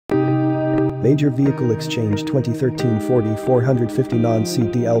Major Vehicle Exchange 2013 Ford E450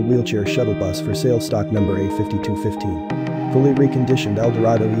 Non-CDL Wheelchair Shuttle Bus for sale, stock number A5215. Fully reconditioned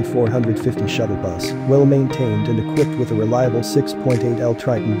Eldorado E450 shuttle bus, well maintained and equipped with a reliable 6.8L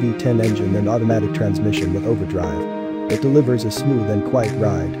Triton V-10 engine and automatic transmission with overdrive. It delivers a smooth and quiet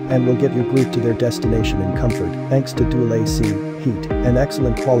ride and will get your group to their destination in comfort thanks to dual AC, heat, and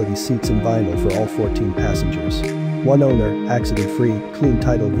excellent quality seats and vinyl for all 14 passengers. One owner, accident-free, clean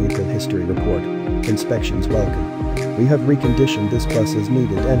title, vehicle history report. Inspections welcome. We have reconditioned this bus as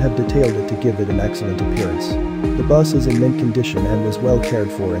needed and have detailed it to give it an excellent appearance. The bus is in mint condition and was well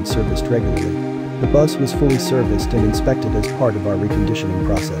cared for and serviced regularly. The bus was fully serviced and inspected as part of our reconditioning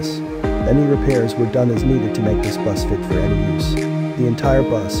process. Any repairs were done as needed to make this bus fit for any use. The entire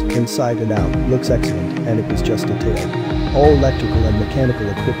bus, inside and out, looks excellent and it was just detailed. All electrical and mechanical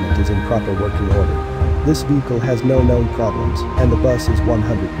equipment is in proper working order. This vehicle has no known problems and the bus is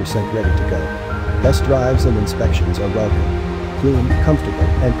 100% ready to go. Test drives and inspections are welcome. Clean, comfortable,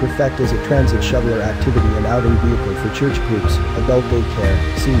 and perfect as a transit shuttle or activity and outing vehicle for church groups, adult daycare,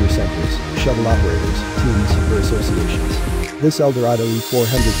 senior centers, shuttle operators, teams, or associations. This Eldorado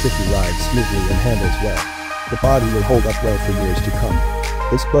E450 rides smoothly and handles well. The body will hold up well for years to come.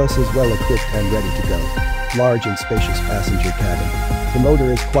 This bus is well equipped and ready to go. Large and spacious passenger cabin. The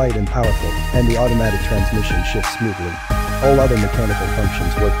motor is quiet and powerful, and the automatic transmission shifts smoothly. All other mechanical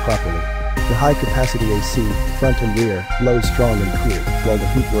functions work properly. The high-capacity AC, front and rear, blows strong and cool, while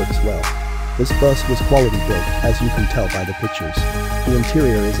the heat works well. This bus was quality built, as you can tell by the pictures. The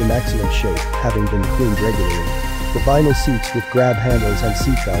interior is in excellent shape, having been cleaned regularly. The vinyl seats with grab handles and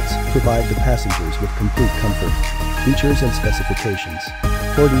seatbelts provide the passengers with complete comfort. Features and specifications.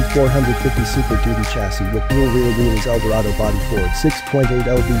 Ford E450 Super Duty chassis with dual rear wheels, Eldorado body, Ford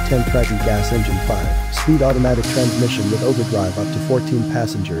 6.8L V10 Triton gas engine, 5-speed automatic transmission with overdrive, up to 14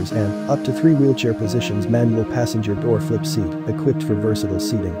 passengers and up to 3 wheelchair positions, manual passenger door flip seat, equipped for versatile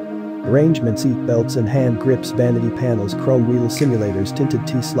seating. Arrangement: seat belts and hand grips, vanity panels, chrome wheel simulators, tinted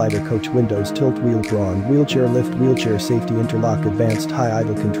T-slider, coach windows, tilt wheel, brawn, wheelchair lift, wheelchair safety interlock, advanced high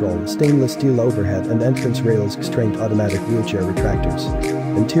idle control, stainless steel overhead and entrance rails, constraint automatic wheelchair retractors.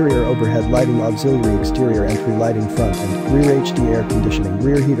 Interior overhead lighting, auxiliary exterior entry lighting, front and rear HD air conditioning,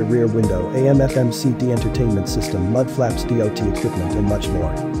 rear heater, rear window, AM/FM CD entertainment system, mud flaps, DOT equipment, and much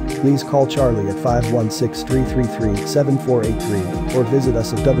more. Please call Charlie at 516-333-7483 or visit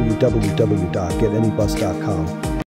us at www.getanybus.com.